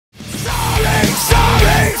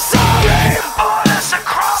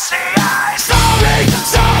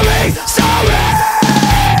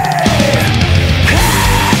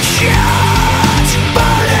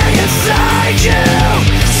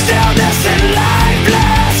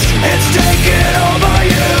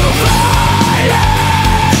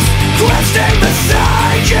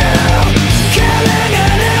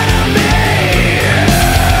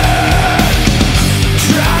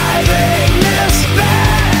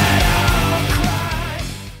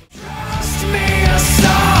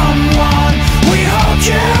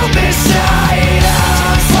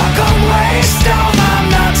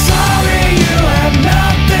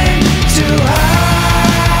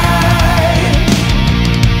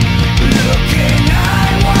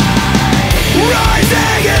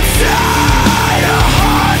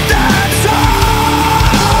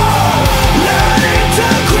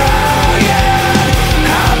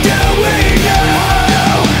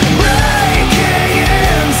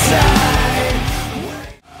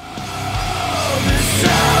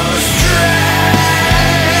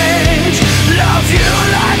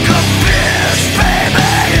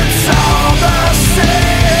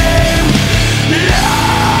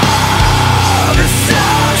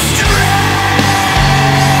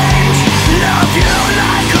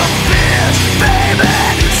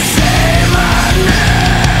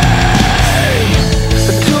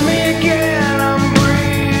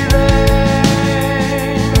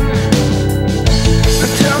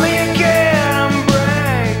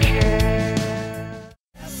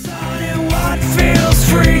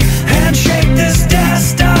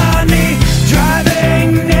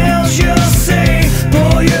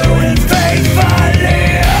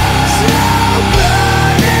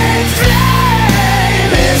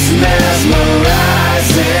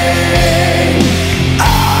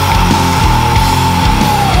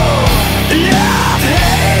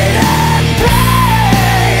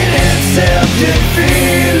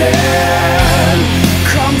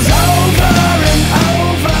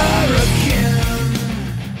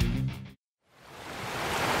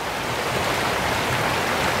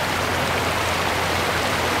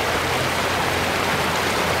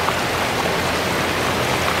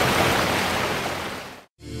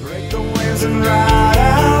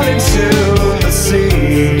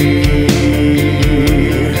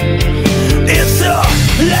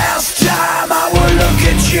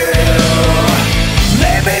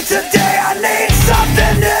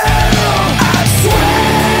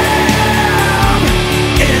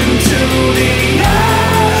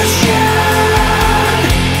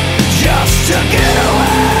get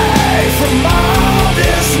away from all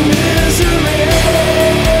this misery.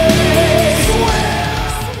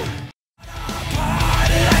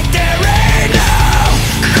 Like there ain't no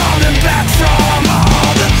coming back from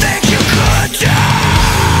all the things you could do.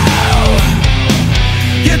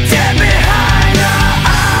 You're dead behind your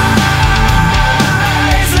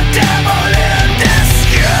eyes, the devil in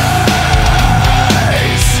disguise.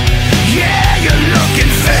 Yeah, you're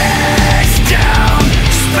looking face down,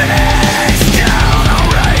 space down,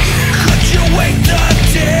 alright. Could you wake the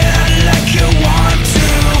dead like you want to?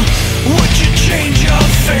 Would you change your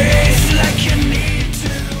face like you need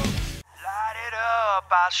to? Light it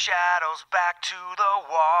up, our shadows back to